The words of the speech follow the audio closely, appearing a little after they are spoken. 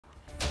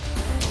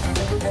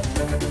And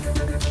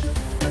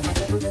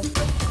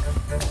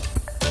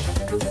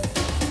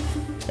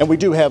we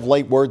do have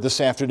late word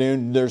this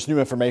afternoon. There's new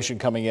information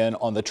coming in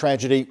on the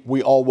tragedy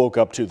we all woke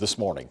up to this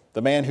morning.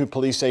 The man who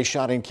police say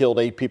shot and killed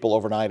 8 people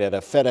overnight at a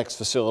FedEx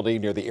facility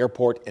near the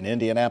airport in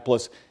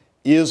Indianapolis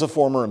is a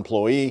former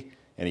employee,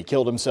 and he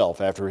killed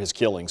himself after his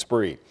killing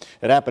spree.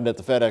 It happened at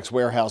the FedEx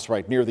warehouse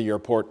right near the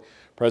airport.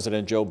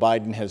 President Joe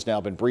Biden has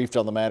now been briefed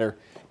on the matter,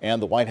 and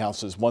the White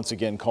House is once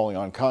again calling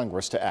on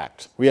Congress to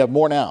act. We have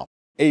more now.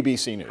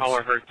 ABC News.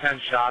 Caller heard 10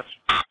 shots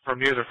from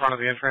near the front of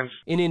the entrance.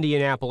 In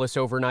Indianapolis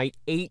overnight,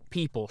 8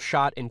 people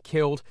shot and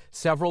killed,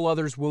 several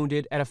others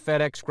wounded at a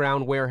FedEx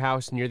ground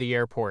warehouse near the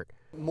airport.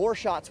 More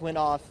shots went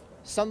off.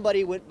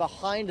 Somebody went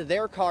behind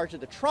their car to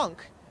the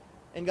trunk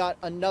and got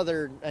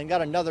another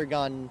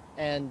gun,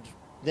 and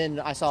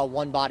then I saw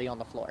one body on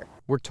the floor.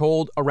 We're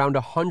told around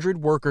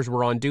 100 workers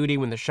were on duty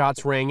when the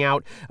shots rang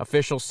out.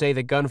 Officials say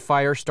the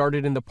gunfire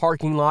started in the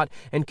parking lot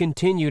and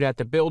continued at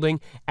the building,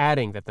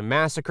 adding that the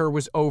massacre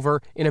was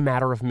over in a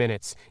matter of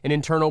minutes. An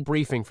internal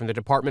briefing from the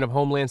Department of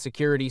Homeland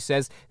Security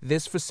says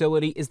this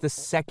facility is the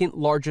second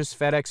largest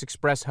FedEx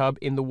Express hub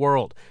in the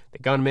world. The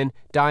gunman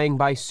dying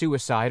by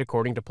suicide,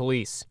 according to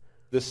police.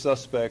 This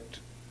suspect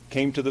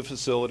came to the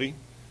facility,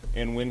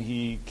 and when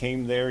he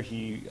came there,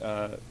 he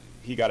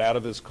got out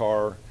of his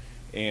car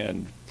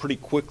and pretty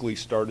quickly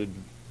started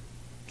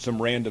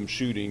some random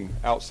shooting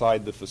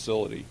outside the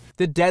facility.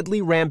 The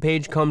deadly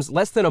rampage comes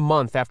less than a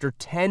month after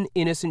 10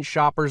 innocent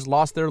shoppers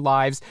lost their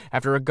lives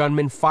after a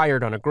gunman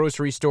fired on a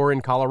grocery store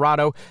in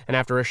Colorado and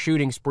after a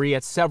shooting spree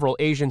at several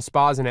Asian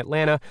spas in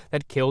Atlanta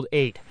that killed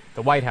 8.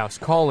 The White House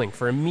calling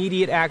for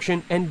immediate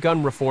action and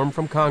gun reform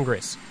from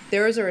Congress.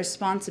 There is a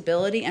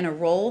responsibility and a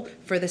role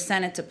for the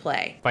Senate to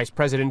play. Vice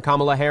President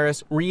Kamala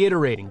Harris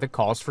reiterating the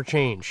calls for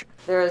change.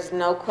 There is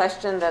no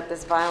question that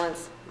this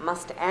violence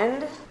must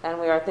end, and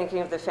we are thinking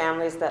of the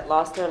families that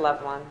lost their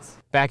loved ones.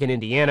 Back in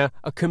Indiana,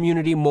 a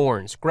community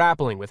mourns,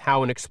 grappling with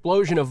how an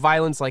explosion of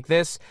violence like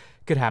this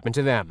could happen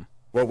to them.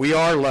 What we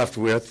are left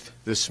with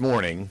this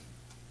morning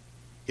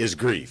is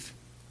grief.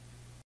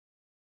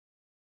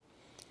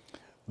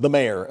 The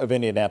mayor of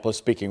Indianapolis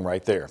speaking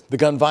right there. The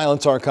Gun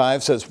Violence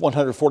Archive says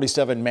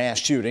 147 mass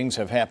shootings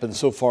have happened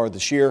so far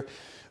this year.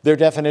 Their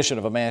definition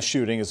of a mass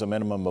shooting is a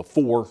minimum of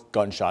 4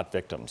 gunshot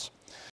victims.